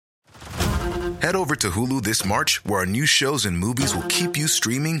Head over to Hulu this March, where our new shows and movies will keep you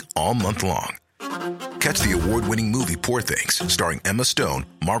streaming all month long. Catch the award-winning movie Poor Things, starring Emma Stone,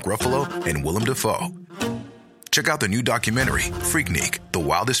 Mark Ruffalo, and Willem Dafoe. Check out the new documentary, Freaknik, The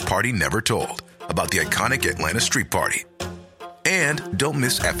Wildest Party Never Told, about the iconic Atlanta Street Party. And don't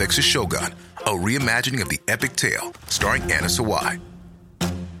miss FX's Shogun, a reimagining of the epic tale, starring Anna Sawai.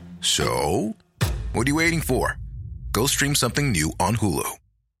 So, what are you waiting for? Go stream something new on Hulu.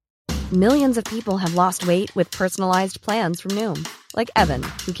 Millions of people have lost weight with personalized plans from Noom. Like Evan,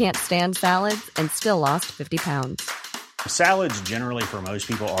 who can't stand salads and still lost 50 pounds. Salads generally for most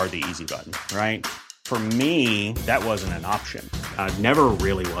people are the easy button, right? For me, that wasn't an option. I never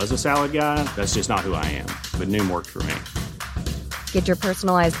really was a salad guy. That's just not who I am. But Noom worked for me. Get your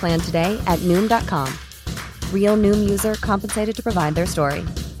personalized plan today at Noom.com. Real Noom user compensated to provide their story.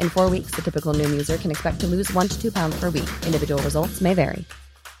 In 4 weeks, the typical Noom user can expect to lose 1 to 2 pounds per week. Individual results may vary.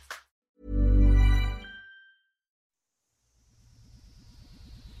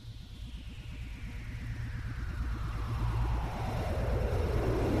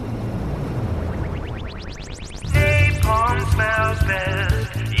 Smells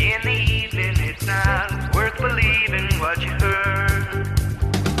best in the evening. It's not worth believing what you heard.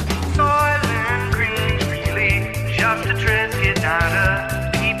 Soil and cream freely, just a Triscuit, not a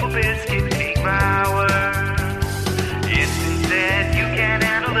people biscuit. Take my word. If instead you can't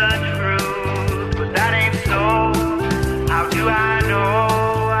handle the truth, but that ain't so. How do I know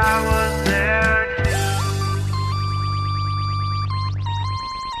I was there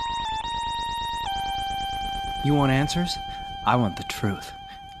too? You want answers? I want the truth.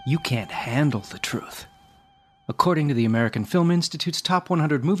 You can't handle the truth. According to the American Film Institute's top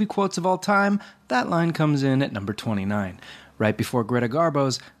 100 movie quotes of all time, that line comes in at number 29, right before Greta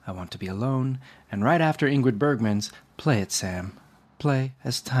Garbo's I Want to Be Alone, and right after Ingrid Bergman's Play It, Sam. Play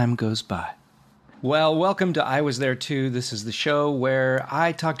as time goes by. Well, welcome to I Was There Too. This is the show where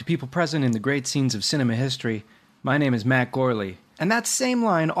I talk to people present in the great scenes of cinema history. My name is Matt Gorley. And that same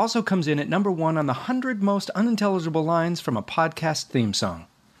line also comes in at number 1 on the 100 most unintelligible lines from a podcast theme song.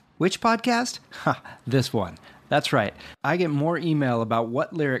 Which podcast? Ha, this one. That's right. I get more email about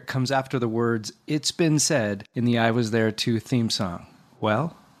what lyric comes after the words, "It's been said," in the I Was There Too theme song.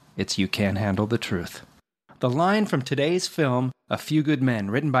 Well, it's You Can't Handle the Truth. The line from today's film, A Few Good Men,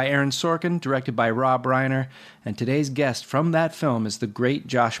 written by Aaron Sorkin, directed by Rob Reiner, and today's guest from that film is the great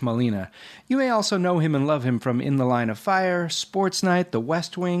Josh Malina. You may also know him and love him from In the Line of Fire, Sports Night, The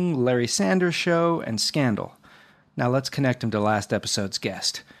West Wing, Larry Sanders Show, and Scandal. Now let's connect him to last episode's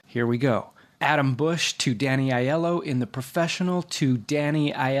guest. Here we go. Adam Bush to Danny Aiello in The Professional to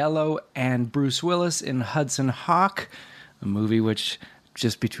Danny Aiello and Bruce Willis in Hudson Hawk, a movie which,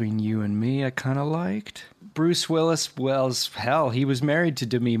 just between you and me, I kind of liked. Bruce Willis, well, hell, he was married to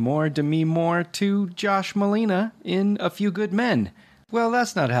Demi Moore to Josh Malina in A Few Good Men. Well,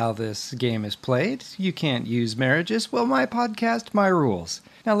 that's not how this game is played. You can't use marriages. Well, my podcast, my rules.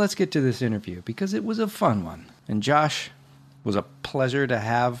 Now let's get to this interview, because it was a fun one. And Josh was a pleasure to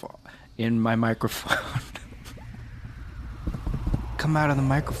have in my microphone. Come out of the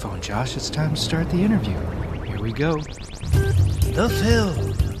microphone, Josh. It's time to start the interview. Here we go. The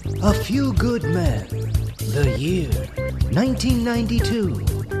film, A Few Good Men. The year, 1992.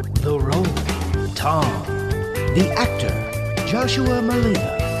 The role, Tom. The actor, Joshua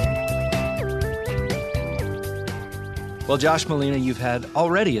Malina. Well, Josh Malina, you've had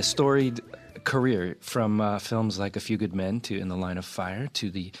already a storied career from films like A Few Good Men to In the Line of Fire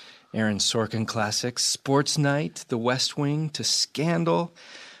to the Aaron Sorkin classics, Sports Night, The West Wing, to Scandal.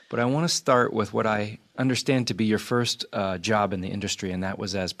 But I want to start with what I understand to be your first job in the industry, and that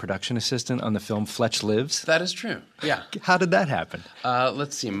was as production assistant on the film Fletch Lives. That is true, yeah. How did that happen?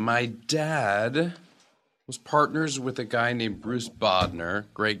 Let's see. My dad was partners with a guy named Bruce Bodner,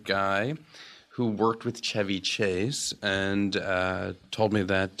 great guy, who worked with Chevy Chase, and told me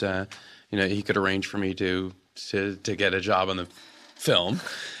that he could arrange for me to get a job on the film.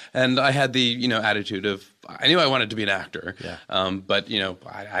 And I had the, attitude of, I knew I wanted to be an actor. Yeah. But,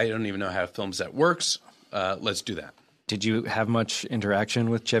 I don't even know how a film set works. Let's do that. Did you have much interaction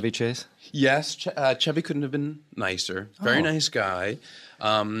with Chevy Chase? Yes. Chevy couldn't have been nicer. Very nice guy.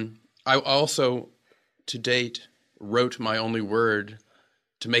 I also, to date, wrote my only word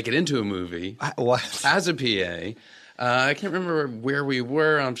to make it into a movie. What? As a PA. I can't remember where we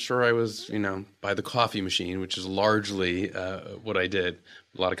were. I'm sure I was, by the coffee machine, which is largely what I did.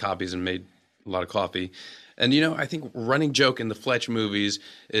 A lot of copies and made a lot of coffee. And, I think running joke in the Fletch movies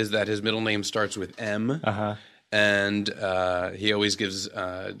is that his middle name starts with M. Uh-huh. And he always gives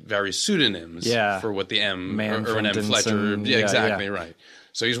various pseudonyms for what the M Man or an M. Fletcher. And, exactly, right.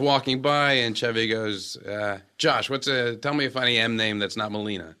 So he's walking by, and Chevy goes, Josh, tell me a funny M name that's not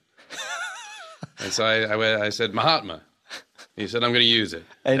Malina. And so I said, Mahatma. He said, I'm going to use it.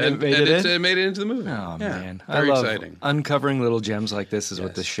 And it made it into the movie. Oh, yeah, man. Very I love exciting. Uncovering little gems like this is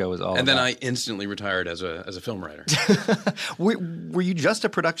what this show is all about. And then I instantly retired as a film writer. Were you just a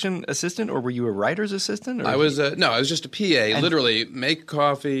production assistant, or were you a writer's assistant? Or I was just a PA, literally make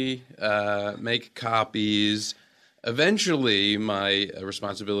coffee, make copies. Eventually, my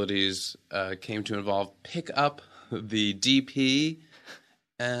responsibilities came to involve pick up the DP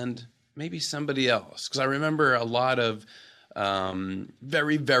and maybe somebody else. Because I remember a lot of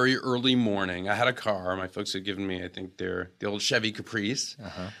very, very early morning. I had a car. My folks had given me, I think, the old Chevy Caprice.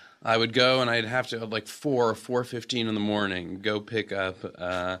 Uh-huh. I would go, and I'd have to, like 4:15 in the morning, go pick up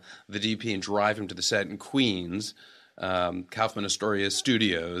the DP and drive him to the set in Queens, Kaufman Astoria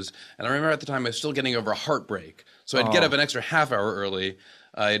Studios. And I remember at the time I was still getting over a heartbreak. So I'd get up an extra half hour early.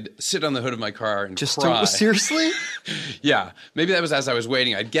 I'd sit on the hood of my car and cry. Seriously? Yeah. Maybe that was as I was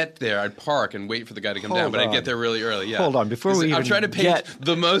waiting. I'd get there, I'd park and wait for the guy to come down, but I'd get there really early. Yeah. Hold on. Before we I'm trying to paint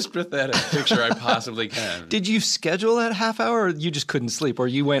the most pathetic picture I possibly can. Did you schedule that half hour, or you just couldn't sleep? Or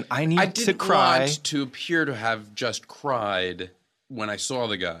you went, I need to cry? I didn't want to appear to have just cried when I saw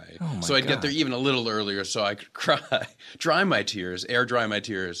the guy. Oh my so I'd God. get there even a little earlier so I could cry, air dry my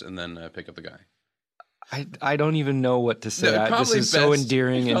tears, and then pick up the guy. I don't even know what to say. This is so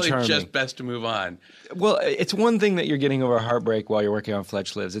endearing and charming. Just best to move on. Well, it's one thing that you're getting over a heartbreak while you're working on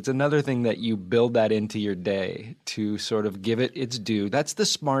Fletch Lives. It's another thing that you build that into your day to sort of give it its due. That's the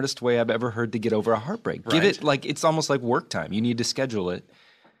smartest way I've ever heard to get over a heartbreak. Right. Give it like it's almost like work time. You need to schedule it.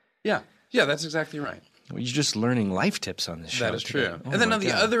 Yeah, that's exactly right. Well, you're just learning life tips on this show. That is today. true. Oh And then my on the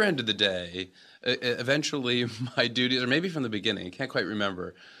God. other end of the day, eventually my duties, or maybe from the beginning, I can't quite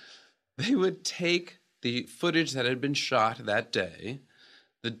remember, they would take the footage that had been shot that day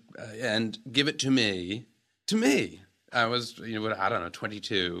and give it to me. I was, I don't know,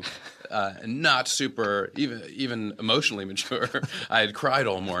 22, not super, even emotionally mature. I had cried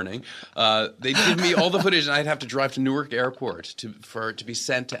all morning. They'd give me all the footage, and I'd have to drive to Newark Airport to be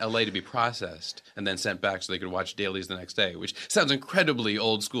sent to L.A. to be processed, and then sent back so they could watch dailies the next day, which sounds incredibly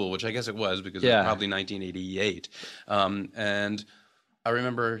old school, which I guess it was because it was probably 1988. And I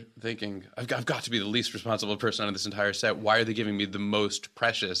remember thinking, I've got to be the least responsible person on this entire set. Why are they giving me the most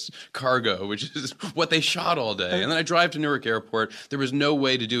precious cargo, which is what they shot all day? And then I drive to Newark Airport. There was no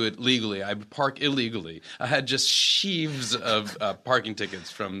way to do it legally. I would park illegally. I had just sheaves of parking tickets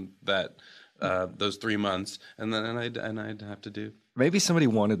from those 3 months, and then I'd have to do. Maybe somebody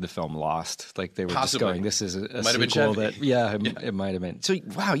wanted the film Lost. Like they were just going, this is a sequel that, it might have been. So,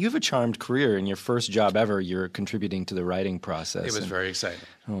 wow, you have a charmed career. In your first job ever, you're contributing to the writing process. It was very exciting.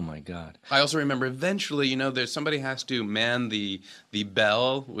 Oh, my God. I also remember eventually, there's somebody has to man the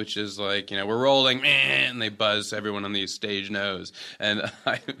bell, which is like, we're rolling, and they buzz, everyone on the stage knows. And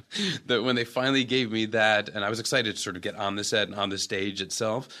when they finally gave me that, and I was excited to sort of get on the set and on the stage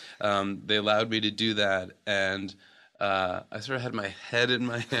itself, they allowed me to do that, and I sort of had my head in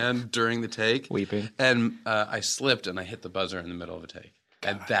my hand during the take. Weeping. And I slipped and I hit the buzzer in the middle of a take. God.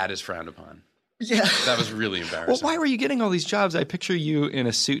 And that is frowned upon. Yeah. That was really embarrassing. Well, why were you getting all these jobs? I picture you in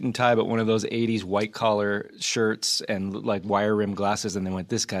a suit and tie, but one of those 80s white-collar shirts and like wire-rimmed glasses, and they went,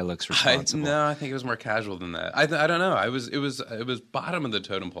 this guy looks responsible. No, I think it was more casual than that. I don't know. It was bottom of the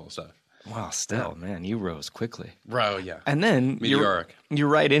totem pole stuff. Wow, still, man, you rose quickly. Bro, yeah. And then meteoric. You're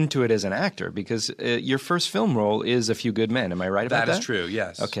right into it as an actor because your first film role is A Few Good Men. Am I right about that? That is true,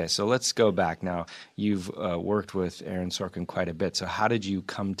 yes. Okay, so let's go back now. You've worked with Aaron Sorkin quite a bit. So how did you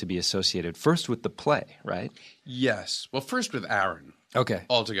come to be associated first with the play, right? Yes. Well, first with Aaron. Okay.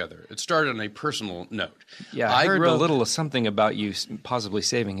 Altogether. It started on a personal note. Yeah, I heard a little of something about you possibly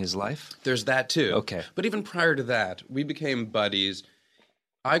saving his life. There's that too. Okay. But even prior to that, we became buddies.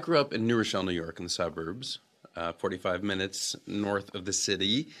 I grew up in New Rochelle, New York, in the suburbs, 45 minutes north of the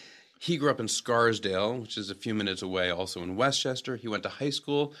city. He grew up in Scarsdale, which is a few minutes away, also in Westchester. He went to high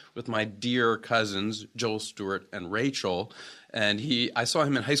school with my dear cousins, Joel Stewart and Rachel, and I saw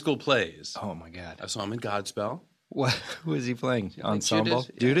him in high school plays. Oh, my God. I saw him in Godspell. What was he playing? Ensemble?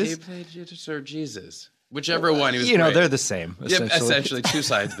 Judas? He played Judas or Jesus. Whichever one he was they're the same, essentially. Yeah, essentially, two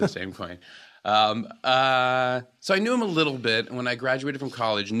sides of the same coin. So I knew him a little bit when I graduated from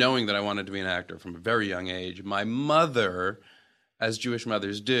college, knowing that I wanted to be an actor from a very young age. My mother, as Jewish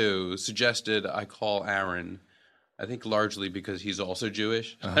mothers do, suggested I call Aaron, I think largely because he's also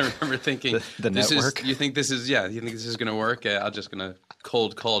Jewish. I remember thinking, the network? You think this is going to work? I'm just going to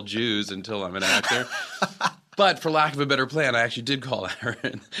cold call Jews until I'm an actor. But for lack of a better plan, I actually did call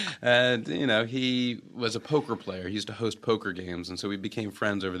Aaron. And, he was a poker player. He used to host poker games. And so we became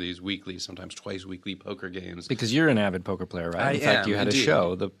friends over these weekly, sometimes twice weekly poker games. Because you're an avid poker player, right? In fact, you had indeed. a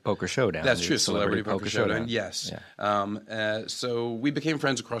show, the Poker Showdown. That's true, Celebrity Poker Showdown. Yes. Yeah. So we became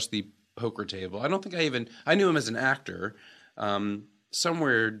friends across the poker table. I don't think I knew him as an actor.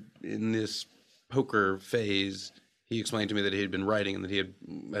 Somewhere in this poker phase, he explained to me that he had been writing and that he had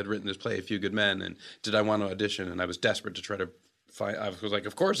written this play, A Few Good Men, and did I want to audition? And I was desperate to try to find. I was like,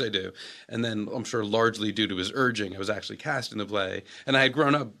 of course I do. And then I'm sure largely due to his urging, I was actually cast in the play. And I had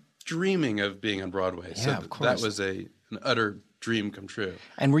grown up dreaming of being on Broadway. Yeah, so of course. that was an utter dream come true.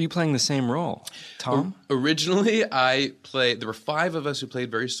 And were you playing the same role, Tom? Originally, there were 5 of us who played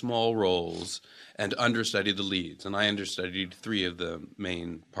very small roles and understudied the leads, and I understudied 3 of the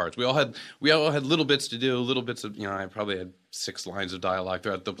main parts. We all had little bits to do, little bits of, I probably had 6 lines of dialogue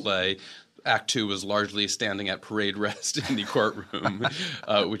throughout the play. Act 2 was largely standing at parade rest in the courtroom,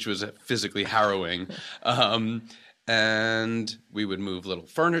 which was physically harrowing. And we would move little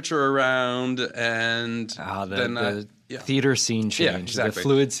furniture around, and the theater scene change, yeah, exactly. the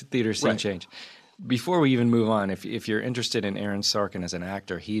fluid theater scene Right. change. Before we even move on, if you're interested in Aaron Sorkin as an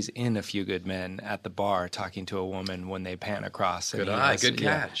actor, he's in A Few Good Men at the bar talking to a woman when they pan across. Good eye, good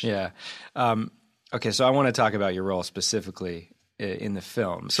catch. Yeah. Okay, so I want to talk about your role specifically in the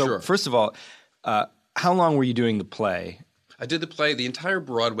film. So Sure. first of all, how long were you doing the play? I did the play, the entire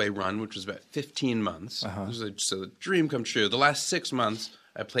Broadway run, which was about 15 months. It was a dream come true. The last 6 months,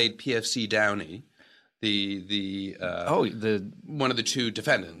 I played PFC Downey, the one of the 2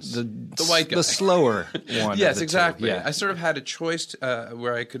 defendants, the white guy, the slower one. Yes, of the exactly. two. Yeah. I sort of had a choice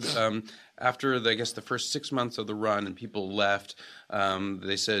where I could, after the first 6 months of the run, and people left.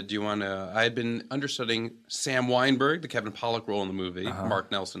 They said, "Do you want to?" I had been understudying Sam Weinberg, the Kevin Pollak role in the movie,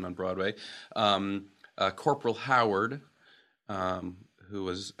 Mark Nelson on Broadway, Corporal Howard, who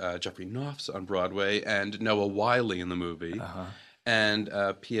was Jeffrey Knopf's on Broadway, and Noah Wiley in the movie, and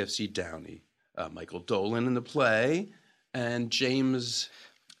PFC Downey, Michael Dolan in the play, and James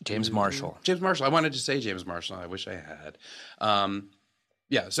Marshall. James Marshall. I wanted to say James Marshall. I wish I had.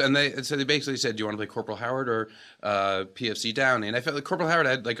 So they basically said, "Do you want to play Corporal Howard or PFC Downey?" And I felt like Corporal Howard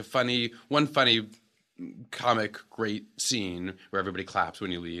had like one funny comic great scene where everybody claps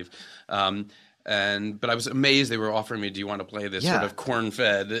when you leave. But I was amazed they were offering me, "Do you want to play this sort of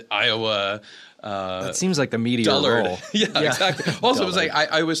corn-fed Iowa?" That seems like the meteor dullard role. yeah, exactly. Also, it was like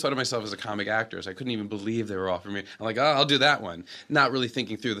I always thought of myself as a comic actor, so I couldn't even believe they were offering me. I'm like, "Oh, I'll do that one," not really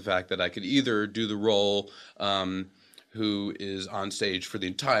thinking through the fact that I could either do the role who is on stage for the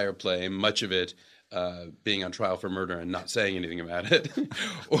entire play, much of it being on trial for murder and not saying anything about it,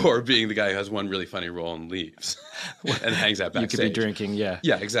 or being the guy who has one really funny role and leaves and hangs out backstage. You could be drinking, yeah.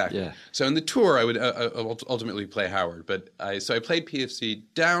 Yeah, exactly. Yeah. So in the tour, I would ultimately play Howard. But I played PFC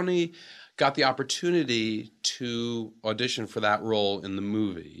Downey, got the opportunity to audition for that role in the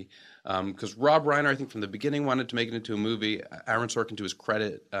movie. Because Rob Reiner, I think from the beginning, wanted to make it into a movie. Aaron Sorkin, to his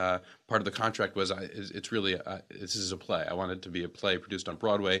credit, part of the contract was, it's really, this is a play. I want it to be a play produced on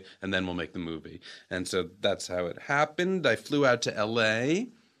Broadway, and then we'll make the movie. And so that's how it happened. I flew out to L.A.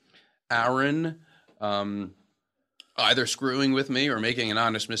 Aaron, either screwing with me or making an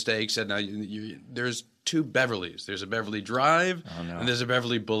honest mistake, said, "Now, there's 2 Beverleys. There's a Beverly Drive, and there's a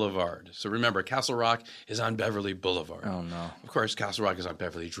Beverly Boulevard. So remember, Castle Rock is on Beverly Boulevard." Oh, no. Of course, Castle Rock is on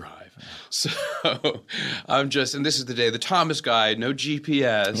Beverly Drive. So I'm just, and this is the day, the Thomas guide, no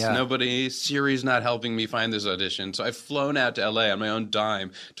GPS, nobody, Siri's not helping me find this audition. So I've flown out to LA on my own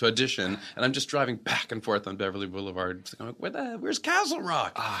dime to audition, and I'm just driving back and forth on Beverly Boulevard. Going, where's Castle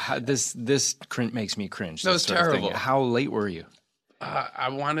Rock? This makes me cringe. That was terrible. How late were you? I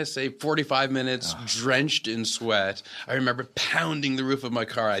want to say 45 minutes, drenched in sweat. I remember pounding the roof of my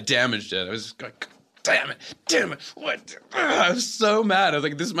car. I damaged it. I was going, damn it, what? I was so mad. I was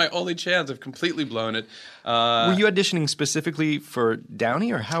like, this is my only chance. I've completely blown it. Were you auditioning specifically for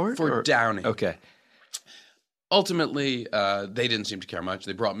Downey or Howard? For Downey. Okay. Ultimately, they didn't seem to care much.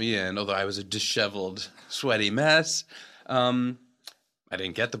 They brought me in, although I was a disheveled, sweaty mess. I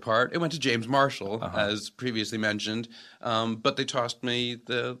didn't get the part. It went to James Marshall, as previously mentioned. But they tossed me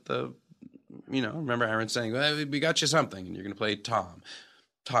remember Aaron saying, "Well, we got you something, and you're going to play Tom."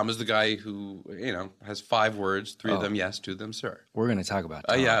 Tom is the guy who, has 5 words, 3 of them yes, 2 of them sir. We're going to talk about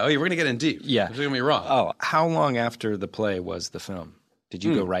Tom. We're going to get in deep. Yeah. Don't get me wrong. Oh, how long after the play was the film? Did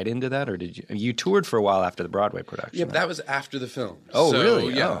you go right into that, or did you toured for a while after the Broadway production? Yeah, but that was after the film. Oh,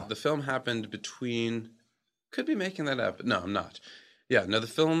 really? Yeah, Oh. the film happened between, could be making that up. No, I'm not. Yeah, no, the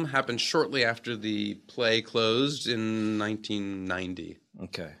film happened shortly after the play closed in 1990.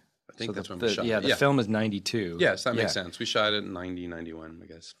 Okay. think that's when we shot it. Yeah, the film is 92. Yes, that makes sense. We shot it in 90, 91, I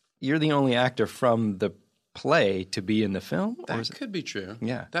guess. You're the only actor from the play to be in the film? That could be true.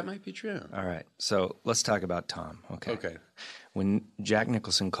 Yeah. That might be true. All right. So let's talk about Tom. Okay. When Jack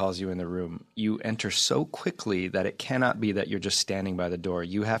Nicholson calls you in the room, you enter so quickly that it cannot be that you're just standing by the door.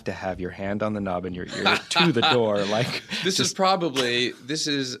 You have to have your hand on the knob and your ear to the door. Like This is probably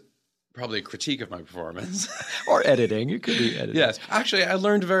a critique of my performance. Or editing. It could be editing. Yes. Actually, I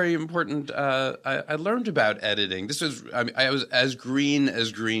learned very important I learned about editing. I was as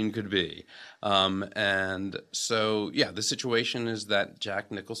green could be. And so, the situation is that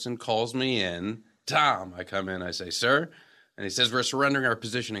Jack Nicholson calls me in. Tom, I come in, I say, sir. And he says, we're surrendering our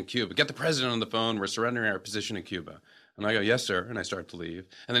position in Cuba. Get the president on the phone. We're surrendering our position in Cuba. And I go, yes, sir. And I start to leave.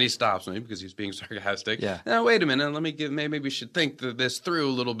 And then he stops me because he's being sarcastic. Yeah. Now, wait a minute. Maybe we should think this through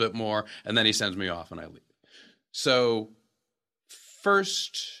a little bit more. And then he sends me off and I leave. So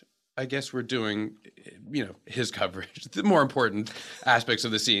first, I guess we're doing, his coverage, the more important aspects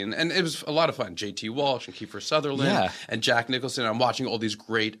of the scene. And it was a lot of fun. J.T. Walsh and Kiefer Sutherland and Jack Nicholson. I'm watching all these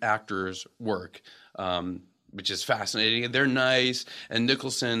great actors work, which is fascinating. And they're nice. And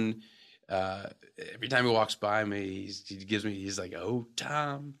Nicholson, every time he walks by me, he's like, oh,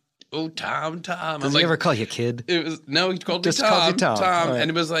 Tom. Does he ever call you kid? He called me Tom. Calls you Tom. Right.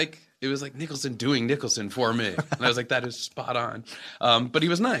 And it was like Nicholson doing Nicholson for me. And I was like, that is spot on. But he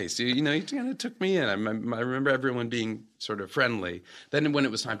was nice. He kind of took me in. I remember everyone being sort of friendly. Then when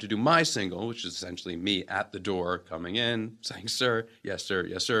it was time to do my single, which is essentially me at the door, coming in, saying, sir, yes,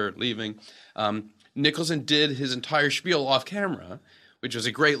 sir, leaving. Nicholson did his entire spiel off camera, which was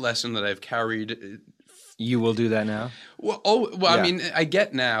a great lesson that I've carried. You will do that now? I mean, I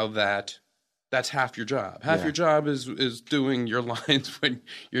get now that that's half your job. Half your job is doing your lines when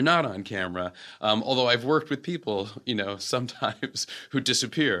you're not on camera. Although I've worked with people, sometimes who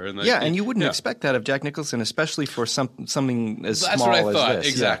disappear. And and you wouldn't expect that of Jack Nicholson, especially for something as That's small what I thought. as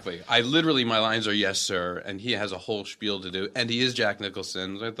this. Exactly. Yeah. My lines are yes, sir, and he has a whole spiel to do, and he is Jack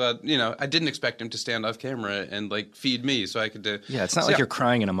Nicholson. So I thought, I didn't expect him to stand off camera and feed me, so I could do. Yeah, it's not like you're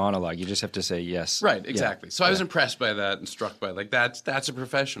crying in a monologue. You just have to say yes. Right. Exactly. So I was impressed by that and struck by that's a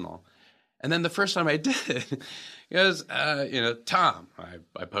professional. And then the first time I did it, he goes, Tom,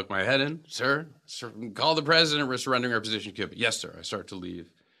 I poke my head in, sir, call the president, we're surrendering our position in Cuba. Yes, sir. I start to leave.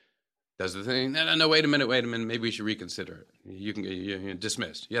 Does the thing, no, wait a minute, maybe we should reconsider it. You're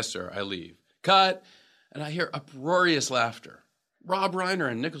dismissed. Yes, sir, I leave. Cut. And I hear uproarious laughter. Rob Reiner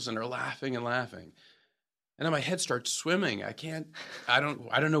and Nicholson are laughing and laughing. And then my head starts swimming. I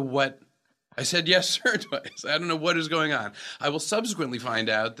don't know what. I said yes, sir, twice. I don't know what is going on. I will subsequently find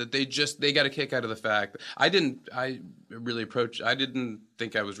out that they got a kick out of the fact that I didn't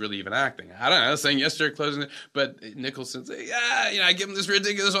think I was really even acting. I don't know, saying yes, sir, closing it. But Nicholson said, I give him this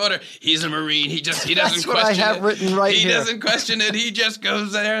ridiculous order. He's a Marine. He doesn't That's question what I have it. Written right he here. doesn't question it. He just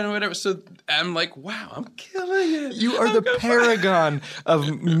goes there and whatever. So I'm like, wow, I'm killing it. You are the paragon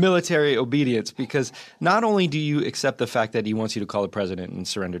of military obedience, because not only do you accept the fact that he wants you to call the president and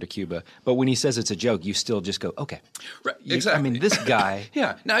surrender to Cuba, but when he says it's a joke, you still just go, okay. Right, exactly. I mean, this guy.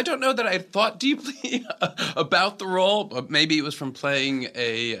 Yeah. Now, I don't know that I had thought deeply about the role. But maybe it was from playing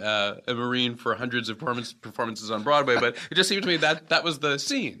a Marine for hundreds of performances on Broadway, but it just seemed to me that was the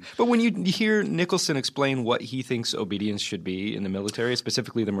scene. But when you hear Nicholson explain what he thinks obedience should be in the military,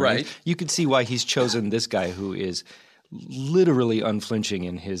 specifically the Marines, you could see why he's chosen this guy who is literally unflinching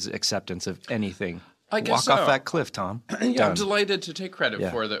in his acceptance of anything. I guess Walk off that cliff, Tom. Yeah, I'm delighted to take credit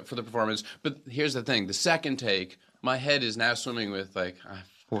for the performance. But here's the thing: the second take, my head is now swimming with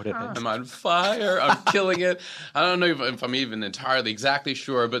I'm on fire. I'm killing it. I don't know if I'm even entirely exactly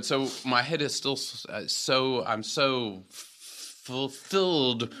sure, but so my head is still I'm so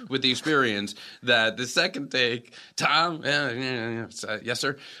fulfilled with the experience that the second take, Tom, yes,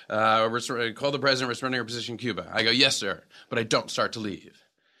 sir, call the president, we're surrendering our position in Cuba. I go, yes, sir, but I don't start to leave.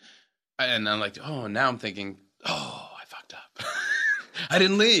 And I'm like, now I'm thinking, I fucked up. I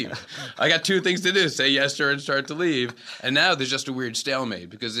didn't leave. I got two things to do, say yes, sir, and start to leave. And now there's just a weird stalemate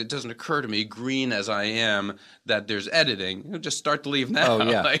because it doesn't occur to me, green as I am, that there's editing. Just start to leave now. Oh,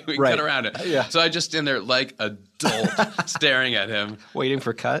 yeah. We cut around it. Yeah. So I just stand there like a dolt staring at him. Waiting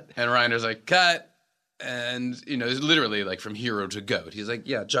for cut? And Reiner's like, cut. And, it's literally like from hero to goat. He's like,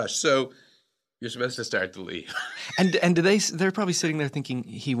 yeah, Josh, so you're supposed to start to leave. And they're probably sitting there thinking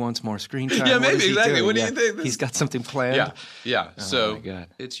he wants more screen time. Yeah, what maybe, is he exactly. doing? What do you think? He's got something planned. Yeah. Oh, so my God.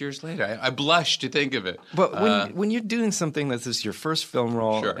 It's years later. I blush to think of it. But when you're doing something that's just your first film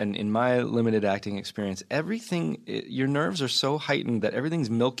role, Sure. and in my limited acting experience, your nerves are so heightened that everything's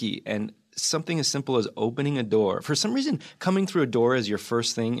milky, and something as simple as opening a door. For some reason, coming through a door as your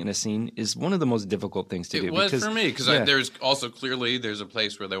first thing in a scene is one of the most difficult things to do. It was for me because there's also clearly there's a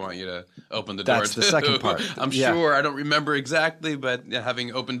place where they want you to open the door. That's the second part. I'm sure I don't remember exactly, but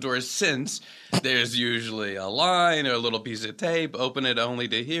having opened doors since, there's usually a line or a little piece of tape. Open it only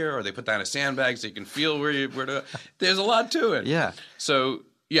to here, or they put down a sandbag so you can feel where to. There's a lot to it. Yeah. So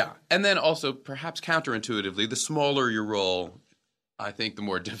yeah, and then also perhaps counterintuitively, the smaller your role, I think the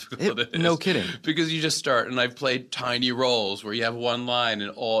more difficult it is. No kidding. Because you just start, and I've played tiny roles where you have one line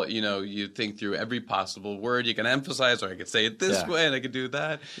and all, you think through every possible word you can emphasize, or I could say it this way and I could do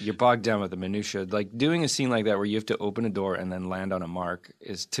that. You're bogged down with the minutia. Like doing a scene like that where you have to open a door and then land on a mark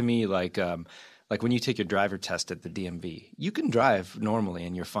is to me like when you take your driver test at the DMV. You can drive normally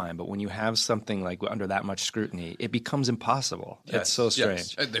and you're fine, but when you have something like under that much scrutiny, it becomes impossible. Yes, it's so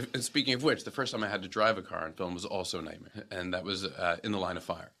strange. Yes. And speaking of which, the first time I had to drive a car in film was also a nightmare, and that was In the Line of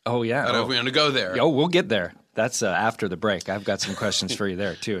Fire. Oh, yeah. I don't know if we're going to go there. Oh, we'll get there. That's after the break. I've got some questions for you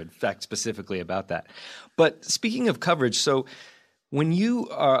there, too, in fact, specifically about that. But speaking of coverage, so when you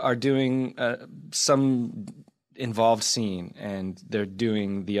are doing some involved scene and they're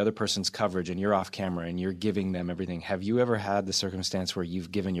doing the other person's coverage and you're off camera and you're giving them everything, have you ever had the circumstance where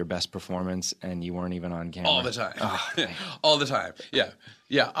you've given your best performance and you weren't even on camera? All the time. Oh, all the time.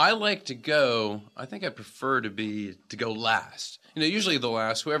 Yeah. I like to go. I think I prefer to go last. Usually the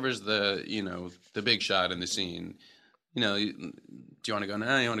last. Whoever's the big shot in the scene. Do you want to go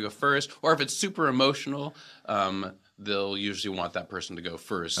now? You want to go first? Or if it's super emotional, they'll usually want that person to go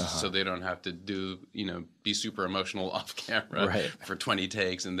first, so they don't have to be super emotional off camera for 20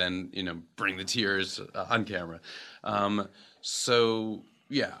 takes and then, bring the tears on camera. So,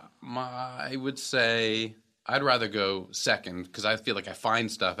 yeah, I would say I'd rather go second because I feel like I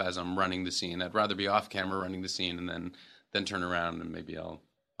find stuff as I'm running the scene. I'd rather be off camera running the scene and then turn around and maybe I'll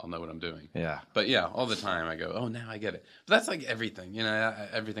know what I'm doing. Yeah. But yeah, all the time I go, oh, now I get it. But that's like everything,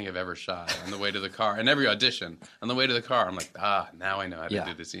 everything I've ever shot on the way to the car. And every audition, on the way to the car, I'm like, now I know how to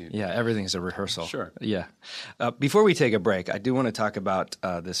do the scene. Yeah, everything's a rehearsal. Sure. Yeah. Before we take a break, I do want to talk about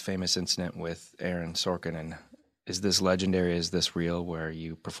this famous incident with Aaron Sorkin. Is this legendary? Is this real where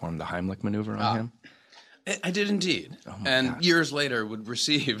you performed the Heimlich maneuver on him? I did indeed. Oh and years later would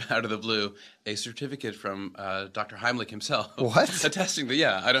receive out of the blue a certificate from Dr. Heimlich himself. What? Attesting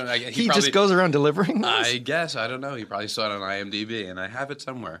that, he probably, just goes around delivering those? I guess. I don't know. He probably saw it on IMDb, and I have it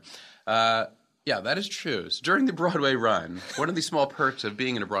somewhere. Yeah, that is true. So during the Broadway run, one of the small perks of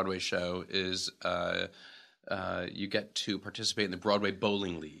being in a Broadway show is you get to participate in the Broadway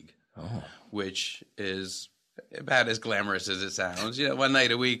Bowling League, which is about as glamorous as it sounds. One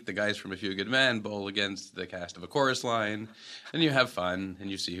night a week, the guys from A Few Good Men bowl against the cast of A Chorus Line, and you have fun, and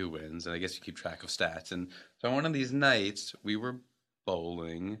you see who wins, and I guess you keep track of stats. And so on one of these nights, we were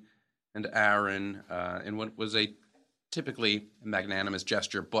bowling, and Aaron, in what was a typically magnanimous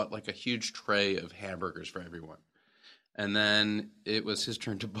gesture, bought like a huge tray of hamburgers for everyone. And then it was his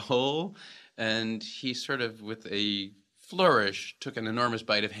turn to bowl, and he sort of, with a flourish, took an enormous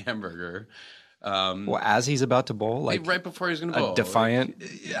bite of hamburger. As he's about to bowl? Like right before he's going to bowl. Defiant?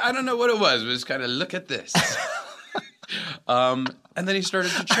 I don't know what it was. It was kind of, look at this. And then he started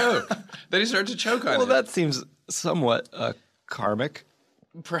to choke. On it. Well, that seems somewhat karmic.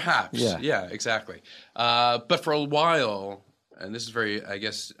 Perhaps. Yeah, exactly. But for a while, and this is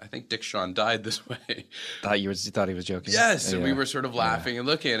I think Dick Shawn died this way. You thought he was joking? Yes, and we were sort of laughing and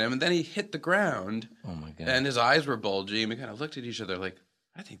looking at him, and then he hit the ground. Oh, my God. And his eyes were bulgy, and we kind of looked at each other like,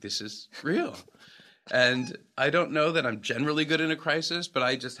 I think this is real. And I don't know that I'm generally good in a crisis, but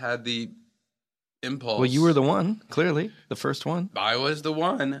I just had the impulse. Well, you were the one, clearly, the first one. I was the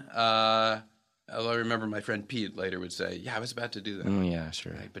one. Although I remember my friend Pete later would say, I was about to do that. Yeah,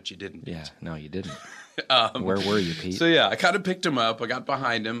 sure. Like, but you didn't. Yeah, no, you didn't. Where were you, Pete? So, I kind of picked him up. I got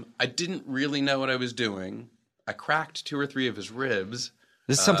behind him. I didn't really know what I was doing. I cracked 2 or 3 of his ribs.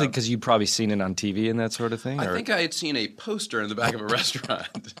 This is something because you'd probably seen it on TV and that sort of thing? I think I had seen a poster in the back of a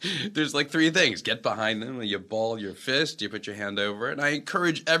restaurant. There's like 3 things. Get behind them, you ball your fist, you put your hand over it. And I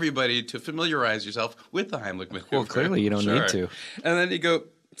encourage everybody to familiarize yourself with the Heimlich maneuver. Well, clearly you don't need to. And then you go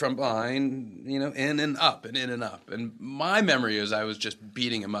from behind, in and up and in and up. And my memory is I was just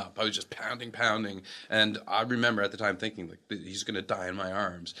beating him up. I was just pounding. And I remember at the time thinking, like, he's going to die in my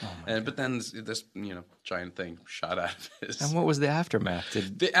arms. But then this giant thing shot out of his. And what was the aftermath?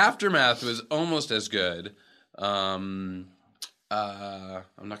 The aftermath was almost as good. I'm not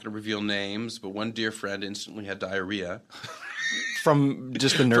going to reveal names, but one dear friend instantly had diarrhea. From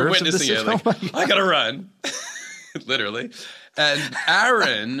just the nerves of the system? I got to run. Literally. And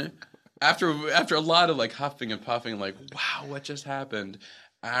Aaron, after a lot of like huffing and puffing, like, wow, what just happened?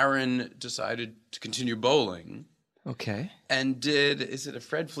 Aaron decided to continue bowling. Okay. And is it a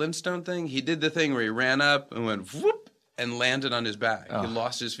Fred Flintstone thing? He did the thing where he ran up and went whoop and landed on his back. He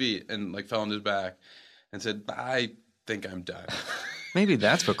lost his feet and like fell on his back and said, "I think I'm done." Maybe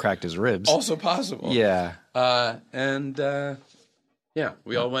that's what cracked his ribs. Also possible. Yeah. Yeah,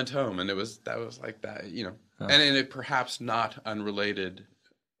 we all went home, and that was like that, you know. And in a perhaps not unrelated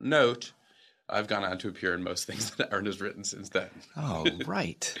note, I've gone on to appear in most things that Aaron has written since then. Oh,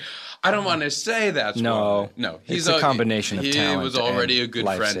 right. I don't want to say that's why. No, it's a combination of talent. He was already a good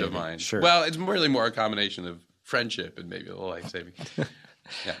friend of mine. Sure. Well, it's really more a combination of friendship and maybe a little life-saving.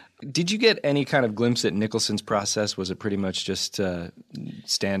 Yeah. Did you get any kind of glimpse at Nicholson's process? Was it pretty much just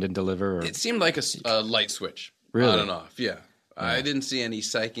stand and deliver? Or? It seemed like a light switch. Really? On and off, yeah. I didn't see any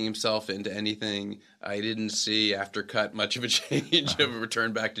psyching himself into anything. I didn't see, after cut, much of a change of a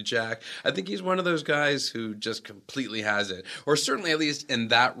return back to Jack. I think he's one of those guys who just completely has it. Or certainly, at least in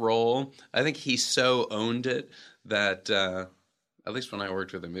that role, I think he so owned it that, at least when I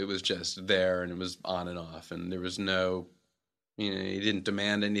worked with him, it was just there and it was on and off. And there was no... You know, he didn't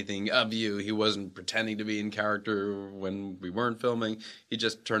demand anything of you. He wasn't pretending to be in character when we weren't filming. He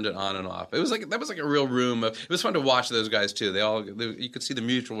just turned it on and off. That was like a real room of. It was fun to watch those guys too. You could see the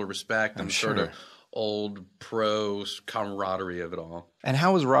mutual respect and sort of old pro camaraderie of it all. And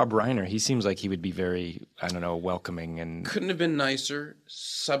how was Rob Reiner? He seems like he would be very, I don't know, welcoming and couldn't have been nicer.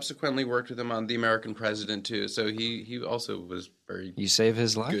 Subsequently worked with him on The American President too, so he also was very. You save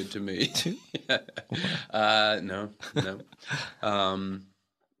his life? Good to me. No.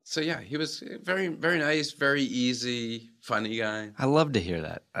 So yeah, he was very, very nice, very easy, funny guy. I love to hear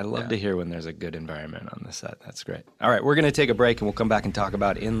that. I love to hear when there's a good environment on the set. That's great. All right, we're going to take a break and we'll come back and talk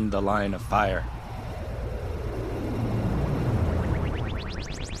about In the Line of Fire.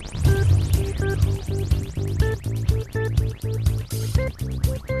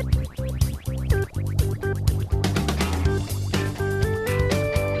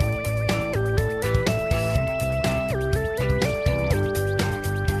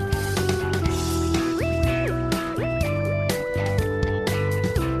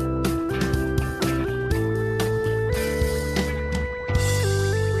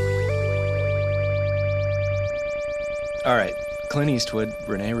 All right, Clint Eastwood,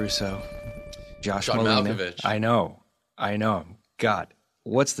 Rene Russo, Joshua Malina. Malkovich. I know. God,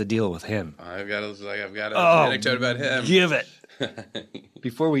 what's the deal with him? I've got an anecdote about him. Give it.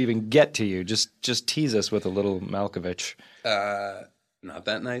 Before we even get to you, just tease us with a little Malkovich. Not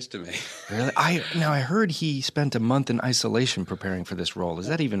that nice to me. Really? I heard he spent a month in isolation preparing for this role. Is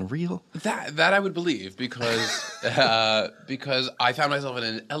that even real? That I would believe because I found myself in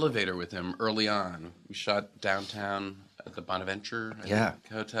an elevator with him early on. We shot downtown at the Bonaventure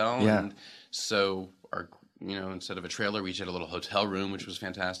Hotel. Yeah. And so instead of a trailer, we each had a little hotel room, which was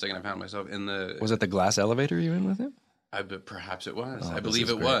fantastic. And I found myself in the... Was it the glass elevator you were in with him? Perhaps it was. Oh, I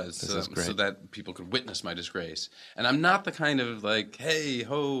believe it was. So that people could witness my disgrace. And I'm not the kind of like, hey,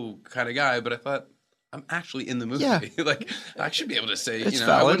 ho kind of guy, but I thought, I'm actually in the movie. Yeah. Like, I should be able to say, valid.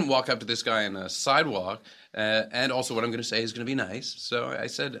 I wouldn't walk up to this guy on a sidewalk. And also what I'm going to say is going to be nice. So I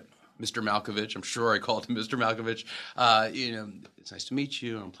said, Mr. Malkovich, I'm sure I called him Mr. Malkovich. It's nice to meet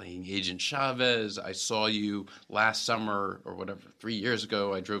you. I'm playing Agent Chavez. I saw you last summer or whatever, 3 years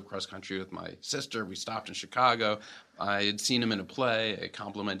ago. I drove cross country with my sister. We stopped in Chicago. I had seen him in a play. I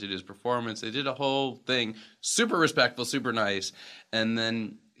complimented his performance. They did a whole thing. Super respectful, super nice. And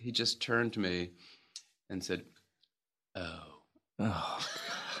then he just turned to me and said, oh. God.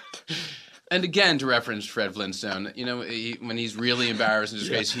 And again, to reference Fred Flintstone, when he's really embarrassed and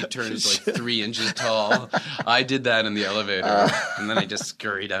disgraced, he turns like 3 inches tall. I did that in the elevator, and then I just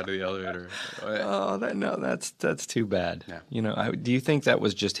scurried out of the elevator. That's too bad. Yeah. Do you think that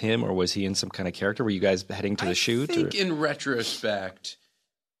was just him, or was he in some kind of character? Were you guys heading to the shoot? I think in retrospect,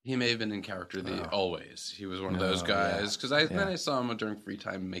 he may have been in character always. He was one of those guys. Because then I saw him during free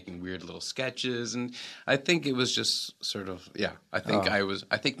time making weird little sketches. And I think it was just sort of, I think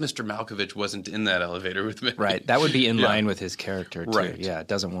I think Mr. Malkovich wasn't in that elevator with me. Right. That would be in line with his character, too. Right. Yeah,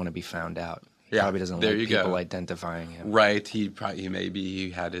 doesn't want to be found out. He probably doesn't like people identifying him. Right. He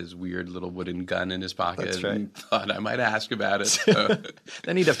had his weird little wooden gun in his pocket. That's right. And thought I might ask about it. So.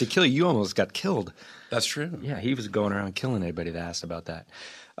 Then he'd have to kill you. You almost got killed. That's true. Yeah, he was going around killing anybody that asked about that.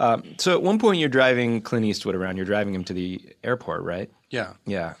 So at one point you're driving Clint Eastwood around. You're driving him to the airport, right? Yeah.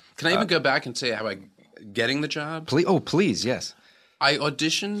 Yeah. Can I even go back and say how I getting the job? Please, yes. I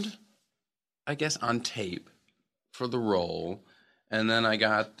auditioned, I guess, on tape for the role, and then I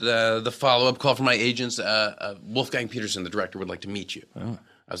got the follow-up call from my agents. Wolfgang Peterson, the director, would like to meet you. Oh.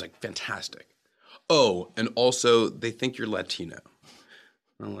 I was like, fantastic. Oh, and also they think you're Latino.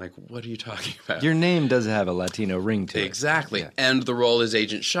 I'm like, what are you talking about? Your name does have a Latino ring to it. Exactly. Yeah. And the role is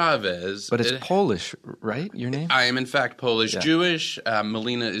Agent Chavez. But it's Polish, right? Your name? I am, in fact, Polish Yeah. Jewish.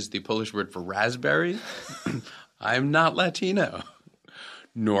 Malina is the Polish word for raspberry. I am not Latino,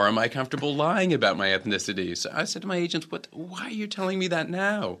 nor am I comfortable lying about my ethnicity. So I said to my agents, why are you telling me that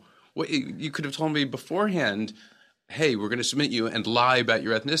now? You could have told me beforehand, hey, we're going to submit you and lie about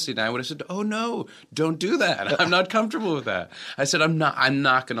your ethnicity. And I would have said, oh, no, don't do that. I'm not comfortable with that. I said, I'm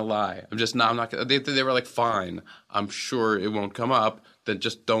not going to lie. I'm not going to. They were like, fine. I'm sure it won't come up. Then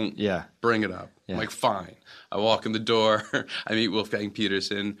just don't bring it up. Yeah. I'm like, fine. I walk in the door. I meet Wolfgang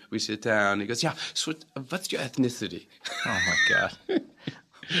Peterson. We sit down. He goes, yeah, so what's your ethnicity? Oh, my God.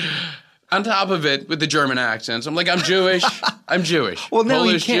 On top of it, with the German accents, I'm like, I'm Jewish. I'm Jewish. Well, no,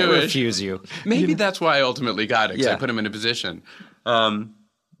 Polish, he can't Jewish. refuse you. Maybe that's why I ultimately got it, because I Yeah. put him in a position.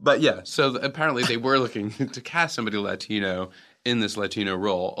 But yeah, so apparently they were looking to cast somebody Latino in this Latino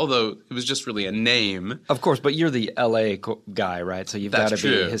role, although it was just really a name. Of course, but you're the L.A. guy, right? So you've got That's to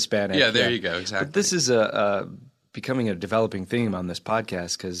be true. Hispanic. Yeah, there you go, exactly. But this is becoming a developing theme on this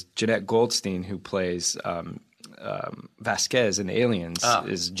podcast because Jeanette Goldstein, who plays Vasquez in Aliens,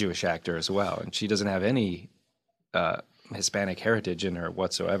 is a Jewish actor as well, and she doesn't have any Hispanic heritage in her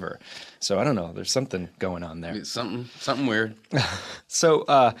whatsoever. So I don't know. There's something going on there. It's something weird.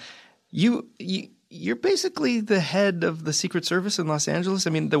 So you're basically the head of the Secret Service in Los Angeles. I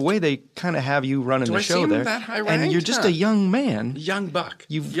mean, the way they kind of have you running Do the I show seem there, that high and ranked? you're just Huh. a young man. Young buck.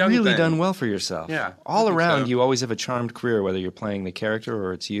 You've Young really thing. done well for yourself. Yeah, all I think around, so. you always have a charmed career, whether you're playing the character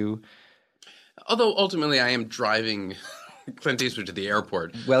or it's you. Although ultimately I am driving Clint Eastwood to the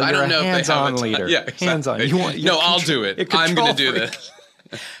airport. Well, I you're don't know a if they have hands-on leader. Yeah, exactly. Hands-on. No, I'll do it. I'm going to do this.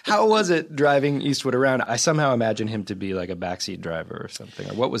 How was it driving Eastwood around? I somehow imagine him to be like a backseat driver or something.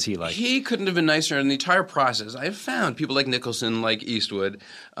 Or what was he like? He couldn't have been nicer in the entire process. I've found people like Nicholson, like Eastwood,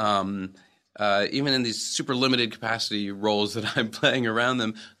 even in these super limited capacity roles that I'm playing around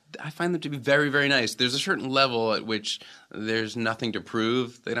them, I find them to be very, very nice. There's a certain level at which there's nothing to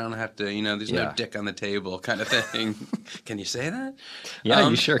prove. They don't have to, there's no dick on the table kind of thing. Can you say that? Yeah,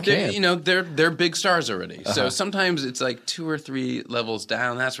 you sure can. They're big stars already. So sometimes it's like 2 or 3 levels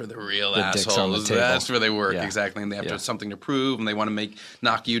down. That's where the real dicks on the assholes. table. That's where they work, Yeah. exactly. And they have to have something to prove, and they want to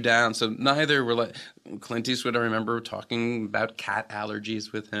knock you down. So neither were like Clint Eastwood. I remember talking about cat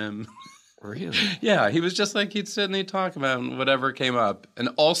allergies with him. Really? Yeah, he was just like he'd sit and he'd talk about whatever came up. And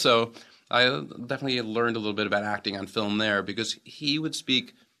also, I definitely learned a little bit about acting on film there because he would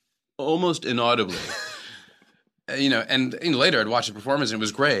speak almost inaudibly. And later I'd watch the performance and it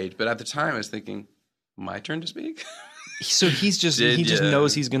was great. But at the time I was thinking, my turn to speak? So he just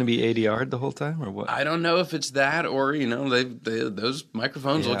knows he's going to be ADR'd the whole time, or what? I don't know if it's that or, those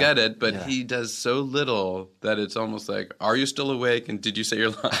microphones will get it, but he does so little that it's almost like, are you still awake and did you say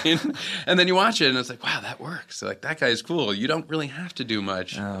your line? And then you watch it and it's like, wow, that works. So, like, that guy's cool. You don't really have to do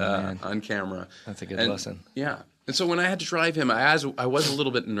much on camera. That's a good lesson. Yeah. And so when I had to drive him, I was a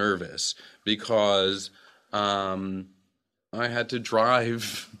little bit nervous because I had to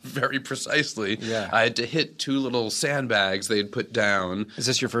drive very precisely. Yeah. I had to hit 2 little sandbags they had put down. Is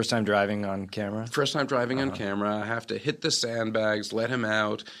this your first time driving on camera? First time driving on camera. I have to hit the sandbags, let him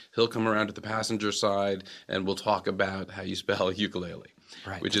out. He'll come around to the passenger side, and we'll talk about how you spell ukulele,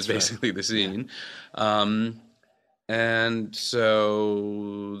 which is basically the scene. And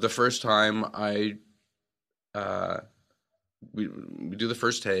so the first time we do the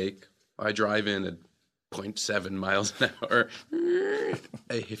first take, I drive in at 0.7 miles an hour.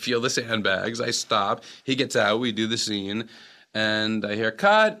 I feel the sandbags. I stop. He gets out. We do the scene. And I hear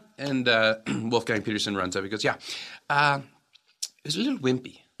cut. And Wolfgang Peterson runs up. He goes, it was a little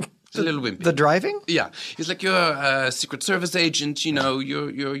wimpy. It's a little wimpy. The driving? Yeah. He's like, you're a Secret Service agent. You're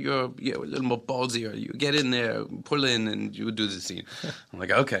a little more ballsy. Or you get in there, pull in, and you do the scene. I'm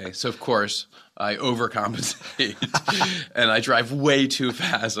like, okay. So, of course, I overcompensate. And I drive way too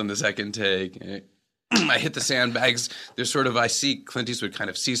fast on the second take. I hit the sandbags. I see Clint Eastwood kind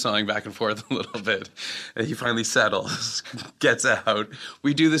of seesawing back and forth a little bit. And he finally settles, gets out.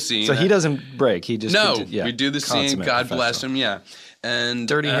 We do the scene. So he doesn't break. He just we do the scene. God bless him. Yeah, and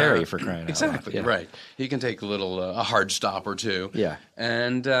Dirty Harry for crying out loud. Exactly right. He can take a hard stop or two. Yeah,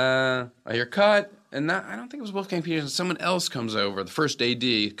 and I hear cut. And I don't think it was Wolfgang Peterson. Someone else comes over. The first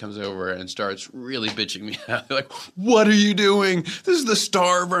AD comes over and starts really bitching me out. They're like, what are you doing? This is the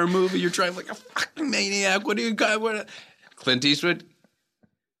star of our movie. You're driving like a fucking maniac. What do you got? Clint Eastwood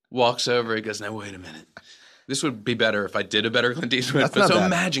walks over. He goes, now, wait a minute. This would be better if I did a better Clint Eastwood. That's not bad.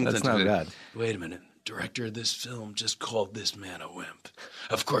 imagine That's Clint not Eastwood. bad. Wait a minute. director of this film just called this man a wimp.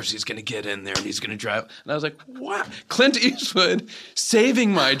 Of course he's going to get in there and he's going to drive. And I was like, what? Clint Eastwood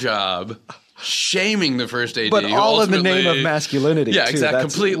saving my job, shaming the first AD. But all in the name of masculinity, yeah, too. exactly.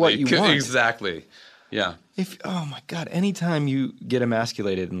 That's Completely. what you want. Exactly. Yeah. Oh my God! Anytime you get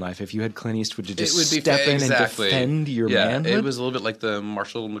emasculated in life, if you had Clint Eastwood to just it would be step in exactly. and defend your manhood, it was a little bit like the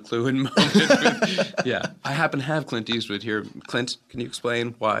Marshall McLuhan moment. Yeah, I happen to have Clint Eastwood here. Clint, can you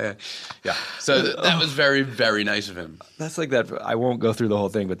explain why? Yeah, so that was very, very nice of him. That's like that. I won't go through the whole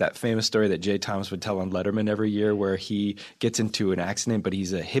thing, but that famous story that Jay Thomas would tell on Letterman every year, where he gets into an accident, but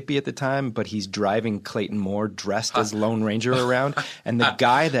he's a hippie at the time, but he's driving Clayton Moore dressed as Lone Ranger around, and the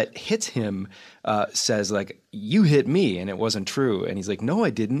guy that hits him says like, "You hit me," and it wasn't true. And he's like, "No,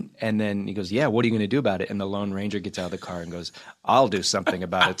 I didn't." And then he goes, "Yeah, what are you going to do about it?" And the Lone Ranger gets out of the car and goes, "I'll do something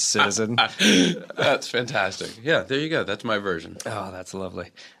about it, citizen." That's fantastic. Yeah, there you go. That's my version. Oh, that's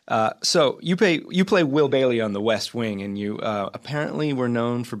lovely. So you play Will Bailey on The West Wing, and you apparently were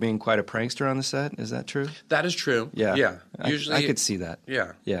known for being quite a prankster on the set. Is that true? That is true. Yeah. Yeah. Usually, I could see that.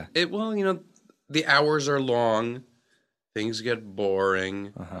 Yeah. Yeah. The hours are long. Things get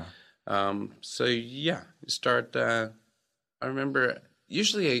boring. Uh-huh. So yeah, you start. I remember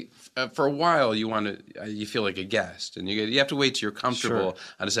usually for a while you feel like a guest, and you have to wait till you're comfortable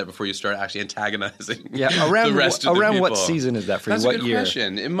on a set before you start actually antagonizing. Yeah, around the rest of the around people. what season is that for That's you? a What good year?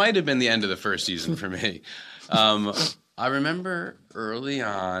 question. It might have been the end of the first season for me. I remember early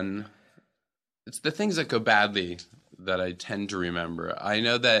on. It's the things that go badly that I tend to remember. I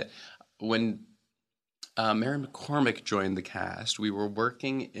know that when Mary McCormick joined the cast, we were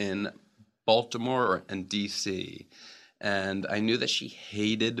working in Baltimore and D.C., and I knew that she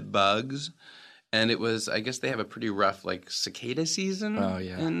hated bugs, and it was, I guess they have a pretty rough, like, cicada season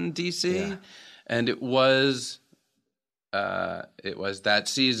in D.C., and it was that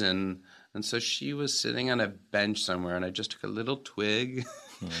season, and so she was sitting on a bench somewhere, and I just took a little twig.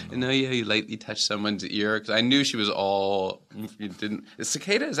 You know, you lightly touch someone's ear, because I knew she was all is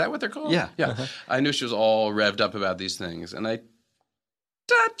cicada? Is that what they're called? Yeah. Yeah. Uh-huh. I knew she was all revved up about these things. And I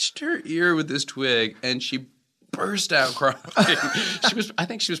touched her ear with this twig, and she burst out crying. I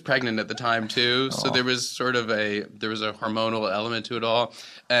think she was pregnant at the time, too. So there was a hormonal element to it all.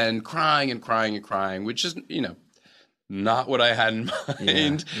 And crying and crying and crying, which is, not what I had in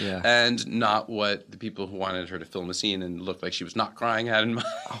mind, and not what the people who wanted her to film a scene and look like she was not crying had in mind.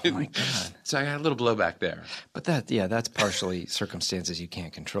 Oh my God! So I got a little blowback there. But that's partially circumstances you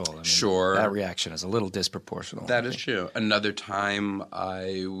can't control. I mean, sure, that reaction is a little disproportional. That is true. Another time,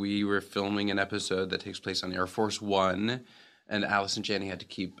 we were filming an episode that takes place on Air Force One, and Alice and Janney had to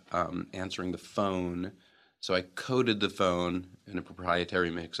keep answering the phone. So I coated the phone in a proprietary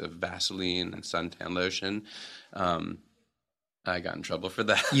mix of Vaseline and suntan lotion. I got in trouble for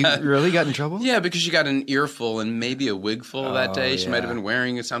that. You really got in trouble? Yeah, because she got an earful and maybe a wigful that day. She might have been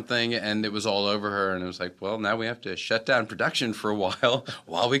wearing something, and it was all over her. And it was like, well, now we have to shut down production for a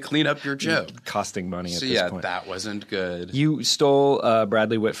while we clean up your joke. Costing money at this point. Yeah, that wasn't good. You stole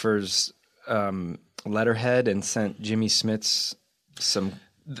Bradley Whitford's letterhead and sent Jimmy Smits some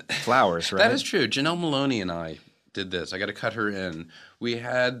flowers, right? That is true. Janelle Maloney and I did this. I got to cut her in. We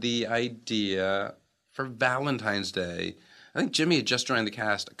had the idea for Valentine's Day. I think Jimmy had just joined the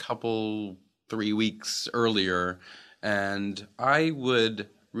cast 3 weeks earlier, and I would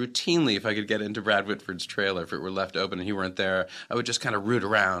routinely, if I could get into Brad Whitford's trailer, if it were left open and he weren't there, I would just kind of root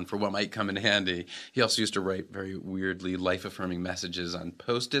around for what might come in handy. He also used to write very weirdly life-affirming messages on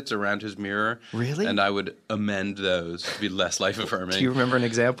Post-its around his mirror. Really? And I would amend those to be less life-affirming. Do you remember an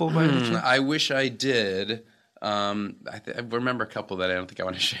example? By any chance? I wish I did. I remember a couple that I don't think I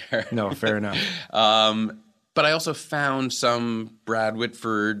want to share. No, fair enough. But I also found some Brad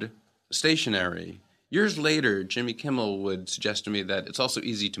Whitford stationery. Years later, Jimmy Kimmel would suggest to me that it's also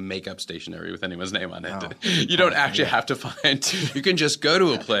easy to make up stationery with anyone's name on it. Oh. You don't actually have to find – you can just go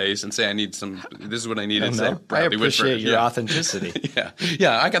to a place and say, I need some – this is what I need. And say, Bradley I appreciate Whitford. your authenticity.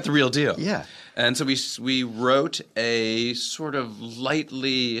 Yeah, I got the real deal. Yeah. And so we wrote a sort of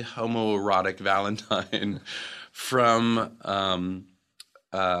lightly homoerotic Valentine from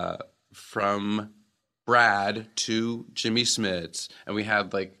Brad to Jimmy Smits, and we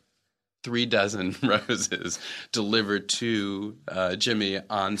had like 36 roses delivered to Jimmy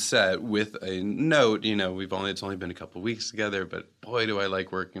on set with a note. It's only been a couple of weeks together, but boy, do I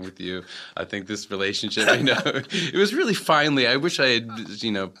like working with you. I think this relationship, it was really finely. I wish I had,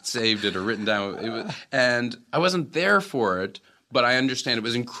 saved it or written down. And I wasn't there for it, but I understand it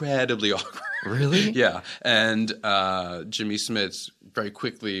was incredibly awkward. Really? Yeah. And Jimmy Smits very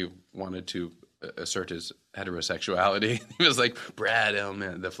quickly wanted to assert his heterosexuality. He was like, Brad, oh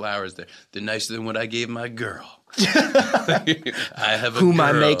man, the flowers, they're nicer than what I gave my girl. I have a Whom girl.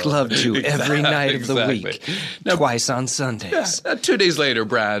 I make love to every night of the Exactly. week, Now, twice on Sundays. 2 days later,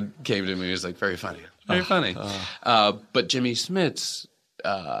 Brad came to me. He was like, very funny. Very funny. But Jimmy Smits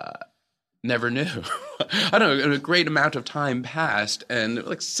never knew. I don't know. A great amount of time passed, and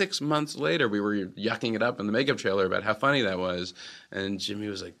like 6 months later, we were yucking it up in the makeup trailer about how funny that was. And Jimmy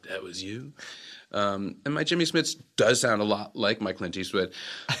was like, that was you? And my Jimmy Smits does sound a lot like my Clint Eastwood.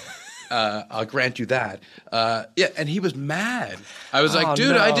 I'll grant you that. Yeah, and he was mad. I was like,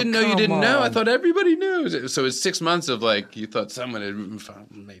 dude, no, I didn't know you didn't know. I on. thought everybody knew. So it's 6 months of like, you thought someone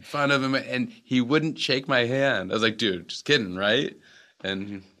had made fun of him, and he wouldn't shake my hand. I was like, dude, just kidding, right?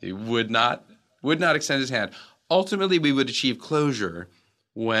 And he would not extend his hand. Ultimately, we would achieve closure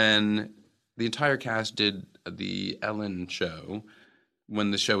when the entire cast did the Ellen show,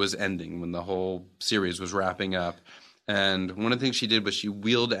 when the show was ending, when the whole series was wrapping up. And one of the things she did was she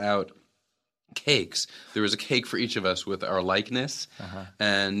wheeled out cakes. There was a cake for each of us with our likeness.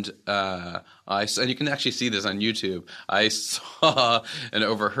 And and you can actually see this on YouTube. I saw and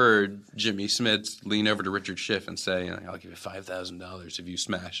overheard Jimmy Smits lean over to Richard Schiff and say, I'll give you $5,000 if you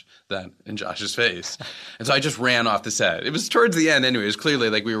smash that in Josh's face. And so I just ran off the set. It was towards the end anyway. It was clearly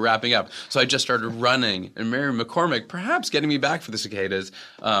like we were wrapping up. So I just started running. And Mary McCormick, perhaps getting me back for the cicadas,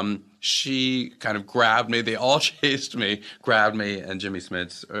 she kind of grabbed me. They all chased me, grabbed me, and Jimmy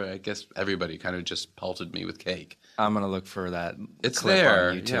Smits, or I guess everybody, kind of just pelted me with cake. I'm going to look for that It's clip there,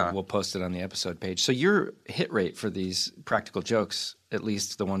 on YouTube. yeah. We'll post it on the episode page. So your hit rate for these practical jokes, at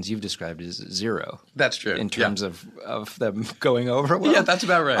least the ones you've described, is 0. That's true. In terms of them going over well? Yeah, that's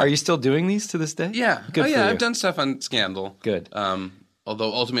about right. Are you still doing these to this day? Yeah. Good for you. I've done stuff on Scandal. Good.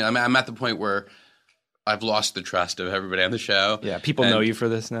 Although ultimately I'm at the point where I've lost the trust of everybody on the show. Yeah, people know you for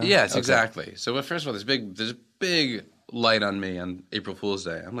this now? Yes, Okay. exactly. So first of all, there's a big light on me on April Fool's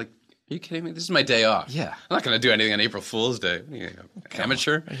Day. I'm like, are you kidding me? This is my day off. Yeah. I'm not going to do anything on April Fool's Day.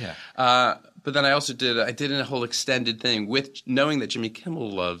 Amateur. Yeah. But then I also did a whole extended thing with knowing that Jimmy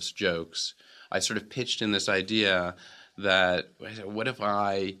Kimmel loves jokes. I sort of pitched in this idea that what if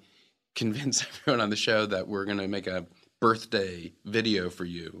I convince everyone on the show that we're going to make a birthday video for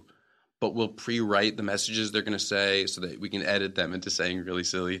you, but we'll pre-write the messages they're going to say so that we can edit them into saying really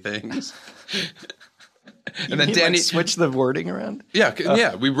silly things. And then Danny switch the wording around?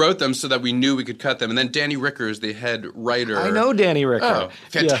 Yeah, we wrote them so that we knew we could cut them. And then Danny Ricker is the head writer. I know Danny Ricker. Oh,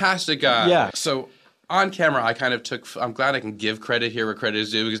 fantastic guy. Yeah. So on camera, I kind of I'm glad I can give credit here where credit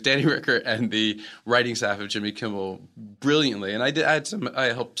is due, because Danny Ricker and the writing staff of Jimmy Kimmel brilliantly, and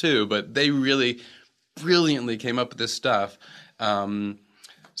I helped too, but they really brilliantly came up with this stuff.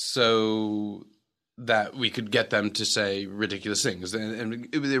 So that we could get them to say ridiculous things. And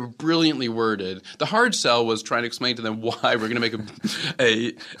they were brilliantly worded. The hard sell was trying to explain to them why we're going to make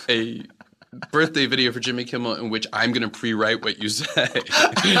a birthday video for Jimmy Kimmel in which I'm going to pre-write what you say.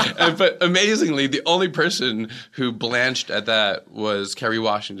 But amazingly, the only person who blanched at that was Kerry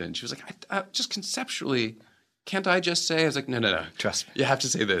Washington. She was like, I just conceptually... Can't I just say? I was like, no. Trust me. You have to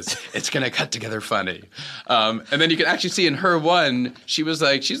say this. It's going to cut together funny. And then you can actually see in her one, she was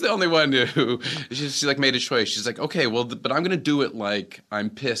like, she's the only one who, she like made a choice. She's like, okay, well, but I'm going to do it like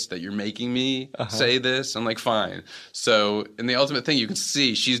I'm pissed that you're making me say this. I'm like, fine. So in the ultimate thing, you can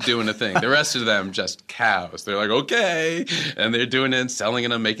see she's doing a thing. The rest of them just cows. They're like, okay. And they're doing it, selling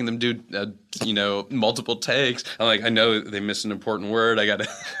it, and making them do, multiple takes. I'm like, I know they missed an important word. I got to.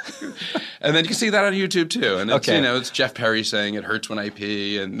 And then you can see that on YouTube too. And it's, it's Jeff Perry saying it hurts when I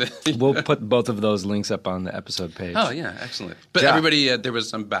pee. And we'll put both of those links up on the episode page. Oh, yeah. Excellent. But everybody, there was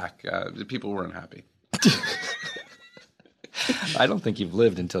some back. People weren't happy. I don't think you've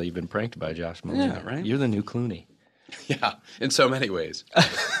lived until you've been pranked by Josh Malina. Yeah, right? You're the new Clooney. Yeah, in so many ways.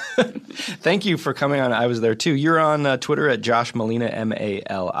 Thank you for coming on. I was there too. You're on Twitter at Josh Malina,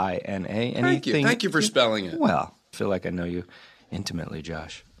 Malina. Thank you for spelling it. Well, I feel like I know you intimately,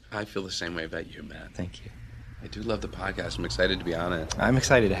 Josh. I feel the same way about you, Matt. Thank you. I do love the podcast. I'm excited to be on it. I'm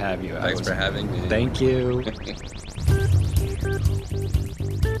excited to have you. Thanks for having me. Thank you.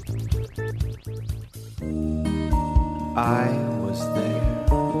 I was there.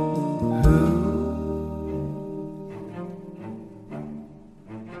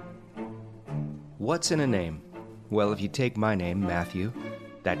 What's in a name? Well, if you take my name, Matthew,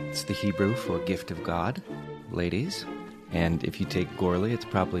 that's the Hebrew for gift of God, ladies. And if you take Gorley, it's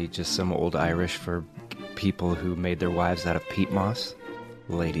probably just some old Irish for people who made their wives out of peat moss.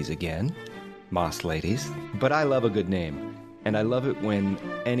 Ladies again. Moss ladies. But I love a good name. And I love it when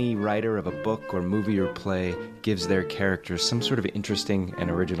any writer of a book or movie or play gives their characters some sort of interesting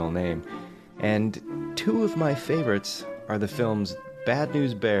and original name. And two of my favorites are the films Bad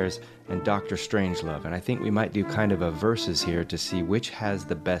News Bears and Dr. Strangelove, and I think we might do kind of a versus here to see which has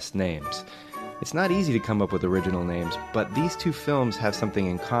the best names. It's not easy to come up with original names, but these two films have something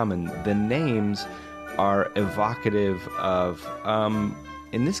in common. The names are evocative of,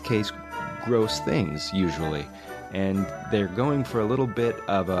 in this case, gross things, usually. And they're going for a little bit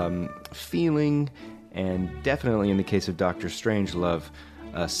of feeling, and definitely in the case of Dr. Strangelove,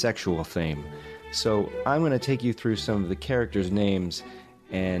 a sexual theme. So I'm going to take you through some of the characters' names,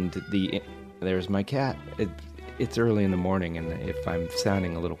 and there's my cat. It's early in the morning, and if I'm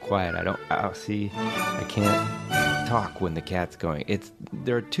sounding a little quiet, I can't talk when the cat's going.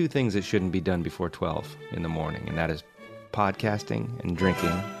 There are two things that shouldn't be done before 12 in the morning, and that is podcasting and drinking,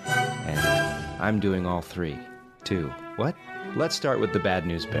 and I'm doing all three, too. What? Let's start with the Bad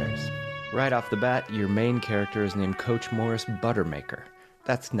News Bears. Right off the bat, your main character is named Coach Morris Buttermaker.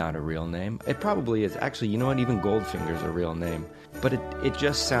 That's not a real name. It probably is. Actually, you know what? Even Goldfinger's a real name. But it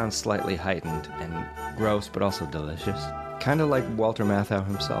just sounds slightly heightened and gross, but also delicious. Kind of like Walter Matthau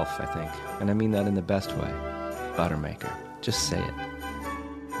himself, I think. And I mean that in the best way. Buttermaker. Just say it.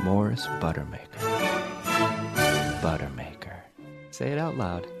 Morris Buttermaker. Buttermaker. Say it out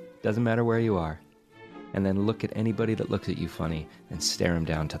loud. Doesn't matter where you are. And then look at anybody that looks at you funny and stare them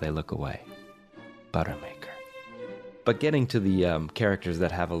down till they look away. Buttermaker. But getting to the characters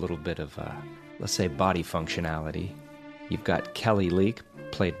that have a little bit of, let's say, body functionality, you've got Kelly Leak,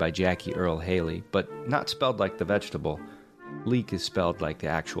 played by Jackie Earle Haley, but not spelled like the vegetable. Leak is spelled like the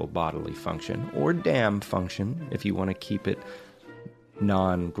actual bodily function, or damn function, if you want to keep it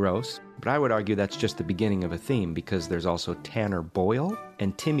non-gross. But I would argue that's just the beginning of a theme, because there's also Tanner Boyle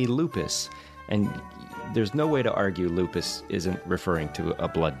and Timmy Lupus, and there's no way to argue lupus isn't referring to a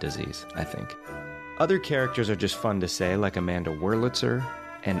blood disease, I think. Other characters are just fun to say, like Amanda Wurlitzer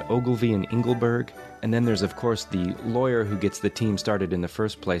and Ogilvy and Engelberg. And then there's, of course, the lawyer who gets the team started in the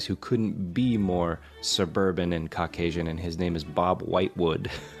first place, who couldn't be more suburban and Caucasian, and his name is Bob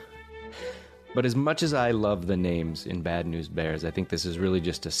Whitewood. But as much as I love the names in Bad News Bears, I think this is really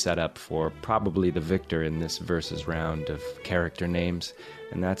just a setup for probably the victor in this versus round of character names,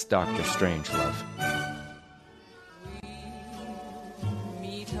 and that's Dr. Strangelove.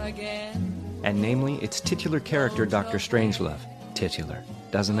 Meet again. And namely, its titular character, Dr. Strangelove. Titular.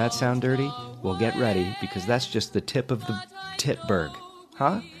 Doesn't that sound dirty? Well, get ready, because that's just the tip of the titberg.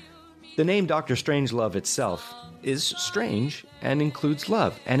 Huh? The name Dr. Strangelove itself is strange and includes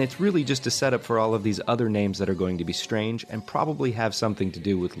love, and it's really just a setup for all of these other names that are going to be strange and probably have something to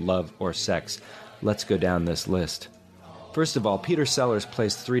do with love or sex. Let's go down this list. First of all, Peter Sellers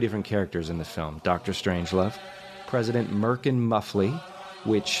plays three different characters in the film. Dr. Strangelove, President Merkin Muffley,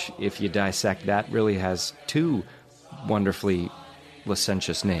 which, if you dissect that, really has two wonderfully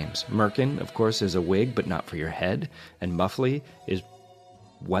licentious names. Merkin, of course, is a wig, but not for your head, and Muffley is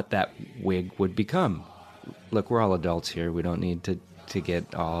what that wig would become. Look, we're all adults here. We don't need to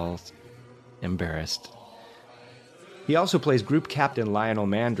get all embarrassed. He also plays Group Captain Lionel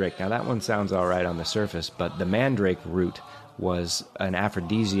Mandrake. Now, that one sounds all right on the surface, but the Mandrake route was an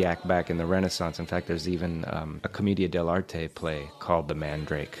aphrodisiac back in the Renaissance. In fact, there's even a Commedia dell'arte play called The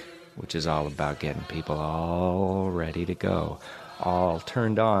Mandrake, which is all about getting people all ready to go, all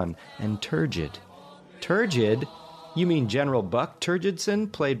turned on and turgid. Turgid? You mean General Buck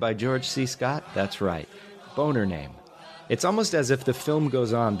Turgidson, played by George C. Scott? That's right. Boner name. It's almost as if the film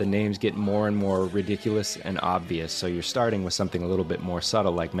goes on, the names get more and more ridiculous and obvious, so you're starting with something a little bit more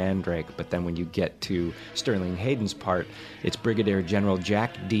subtle like Mandrake, but then when you get to Sterling Hayden's part, it's Brigadier General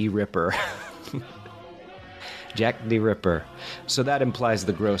Jack D. Ripper. Jack D. Ripper. So that implies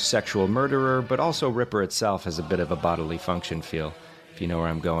the gross sexual murderer, but also Ripper itself has a bit of a bodily function feel, if you know where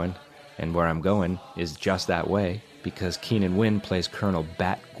I'm going. And where I'm going is just that way, because Keenan Wynn plays Colonel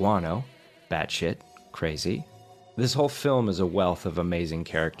Bat Guano. Batshit. Crazy. This whole film is a wealth of amazing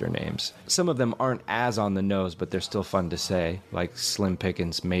character names. Some of them aren't as on the nose, but they're still fun to say, like Slim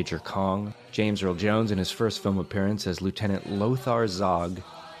Pickens' Major Kong, James Earl Jones in his first film appearance as Lieutenant Lothar Zog,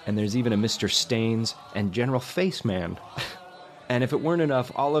 and there's even a Mr. Staines and General Faceman. And if it weren't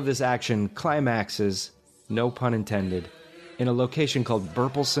enough, all of this action climaxes, no pun intended, in a location called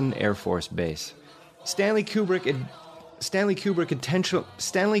Burpelson Air Force Base. Stanley Kubrick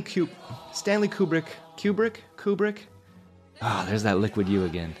Kubrick? Ah, there's that liquid U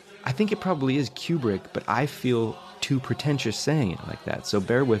again. I think it probably is Kubrick, but I feel too pretentious saying it like that, so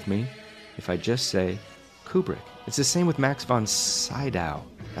bear with me if I just say Kubrick. It's the same with Max von Sydow.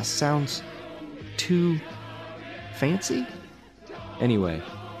 That sounds too fancy? Anyway,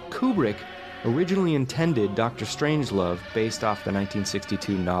 Kubrick originally intended Dr. Strangelove, based off the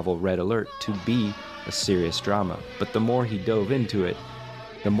 1962 novel Red Alert, to be a serious drama. But the more he dove into it,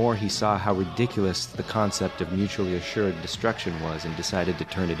 the more he saw how ridiculous the concept of mutually assured destruction was and decided to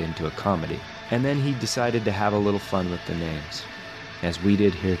turn it into a comedy. And then he decided to have a little fun with the names, as we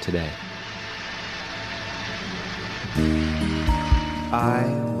did here today. I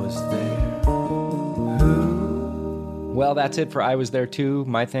was there. Who? Well, that's it for I Was There Too.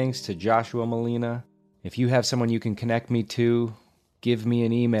 My thanks to Joshua Malina. If you have someone you can connect me to, give me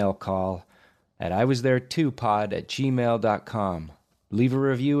an email call at iwasthere2pod@gmail.com. Leave a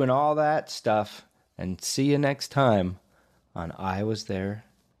review and all that stuff, and see you next time on I Was There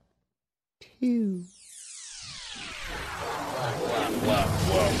Too.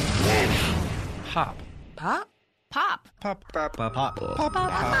 Pop. Pop? Pop. Pop. Pop. Pop. Pop. Pop. Pop.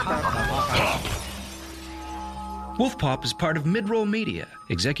 Wolf Pop is part of Midroll Media,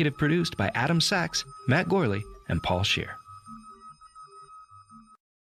 executive produced by Adam Sachs, Matt Gorley, and Paul Scheer.